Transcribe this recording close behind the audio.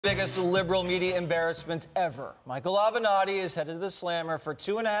Biggest liberal media embarrassments ever. Michael Avenatti is headed to the slammer for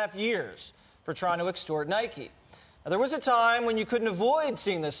 2.5 years for trying to extort Nike. Now, there was a time when you couldn't avoid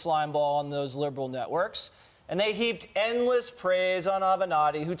seeing this slime ball on those liberal networks, and they heaped endless praise on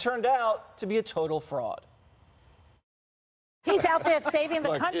Avenatti, who turned out to be a total fraud. He's out there saving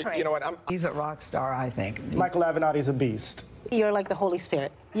the country. You know what? He's a rock star, I think. Michael Avenatti's a beast. You're like the Holy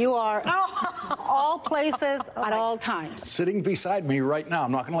Spirit. You are all places at all times. Sitting beside me right now,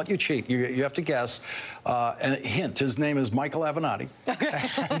 I'm not going to let you cheat. You have to guess. And hint, his name is Michael Avenatti.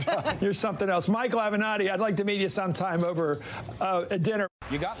 Here's something else. Michael Avenatti, I'd like to meet you sometime over at dinner.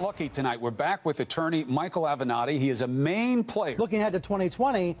 You got lucky tonight. We're back with attorney Michael Avenatti. He is a main player. Looking ahead to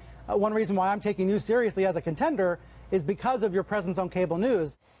 2020, one reason why I'm taking you seriously as a contender is because of your presence on cable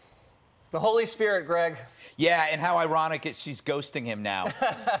news. The Holy Spirit, Greg. Yeah, and how ironic she's ghosting him now.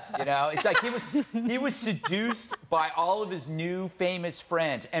 You know, it's like he was seduced by all of his new famous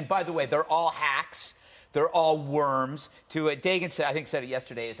friends. And by the way, they're all hacks. They're all worms. Dagan said, I think said it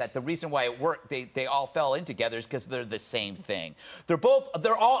yesterday, is that the reason why it worked, they all fell in together is because they're the same thing.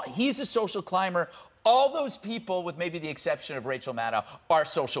 He's a social climber. All those people, with maybe the exception of Rachel Maddow, are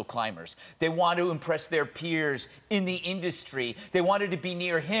social climbers. They want to impress their peers in the industry. They wanted to be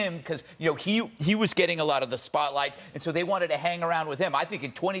near him because, you know, he was getting a lot of the spotlight, and so they wanted to hang around with him. I think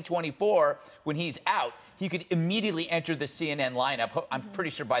in 2024, when he's out, he could immediately enter the CNN lineup. I'm pretty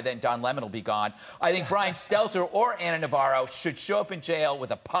sure by then Don Lemon will be gone. I think Brian Stelter or Anna Navarro should show up in jail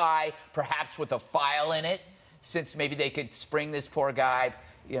with a pie, perhaps with a file in it, since maybe they could spring this poor guy.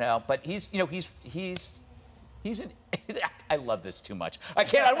 You know, but he's I love this too much. I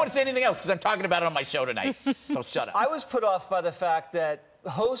don't want to say anything else because I'm talking about it on my show tonight. So shut up. I was put off by the fact that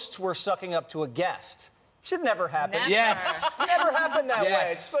hosts were sucking up to a guest. Should never happen. Never. Yes. Never happened that way.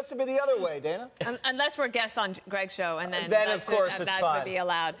 It's supposed to be the other way, Dana. Unless we're guests on Greg's show, and then of course it's fine. That would be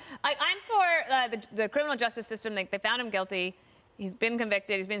allowed. I'm for the criminal justice system. They found him guilty. He's been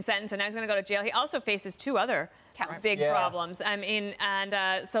convicted. He's been sentenced, and now he's going to go to jail. He also faces 2 other big problems. I mean,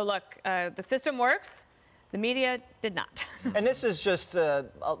 and so look, the system works. The media did not. And this is just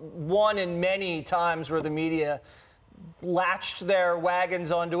one in many times where the media latched their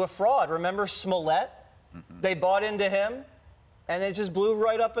wagons onto a fraud. Remember Smollett? Mm-hmm. They bought into him, and it just blew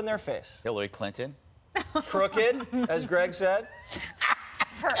right up in their face. Hillary Clinton. Crooked, as Greg said.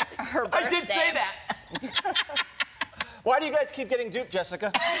 Her birthday. I did say that. Why do you guys keep getting duped,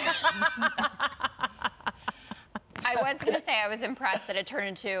 Jessica? I was going to say I was impressed that it turned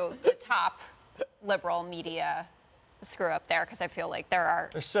into the top liberal media screw up there, because I feel like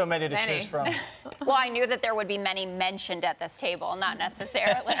there's so many to choose from. Well, I knew that there would be many mentioned at this table, not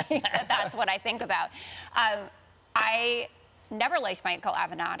necessarily that's what I think about. I never liked Michael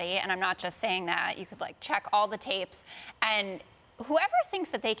Avenatti, and I'm not just saying that. You could check all the tapes, and whoever thinks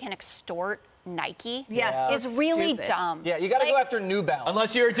that they can extort Nike is really dumb. Yeah, you got to go after New Balance.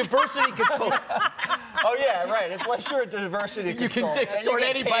 Unless you're a diversity consultant. Oh, yeah, right. Unless you're a diversity consultant. You can extort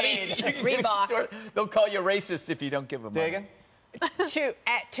anybody. Reebok. They'll call you racist if you don't give them money.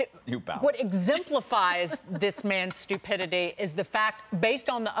 What exemplifies this man's stupidity is the fact,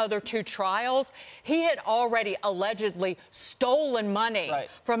 based on the other 2 trials, he had already allegedly stolen money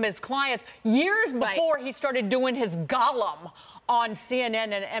from his clients years before he started doing his Gallup on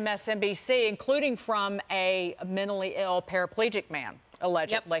CNN and MSNBC, including from a mentally ill paraplegic man,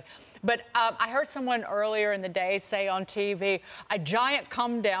 allegedly. Yep. But I heard someone earlier in the day say on TV, a giant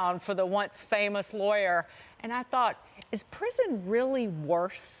come down for the once famous lawyer. And I thought, is prison really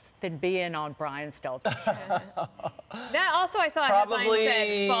worse than being on Brian Stelter's show? That also, I saw a headline that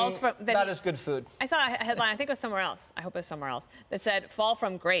said falls from... Not as good food. I saw a headline, I think it was somewhere else. I hope it was somewhere else. That said, fall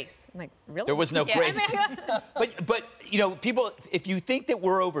from grace. I'm like, really? There was no grace. But, you know, people, if you think that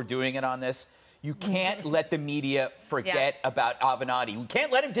we're overdoing it on this, you can't let the media forget about Avenatti. We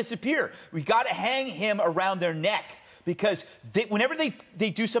can't let him disappear. We got to hang him around their neck. Because whenever they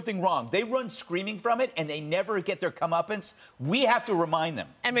do something wrong, they run screaming from it, and they never get their comeuppance. We have to remind them.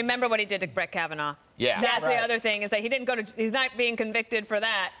 And remember what he did to Brett Kavanaugh. Yeah. That's the other thing, is that he didn't go to... He's not being convicted for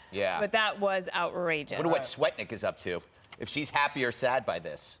that. Yeah. But that was outrageous. I wonder what Swetnick is up to, if she's happy or sad by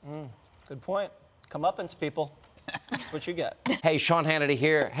this. Good point. Comeuppance, people. That's what you get. Hey, Sean Hannity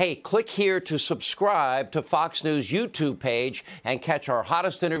here. Hey, click here to subscribe to Fox News YouTube page and catch our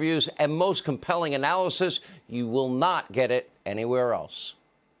hottest interviews and most compelling analysis. You will not get it anywhere else.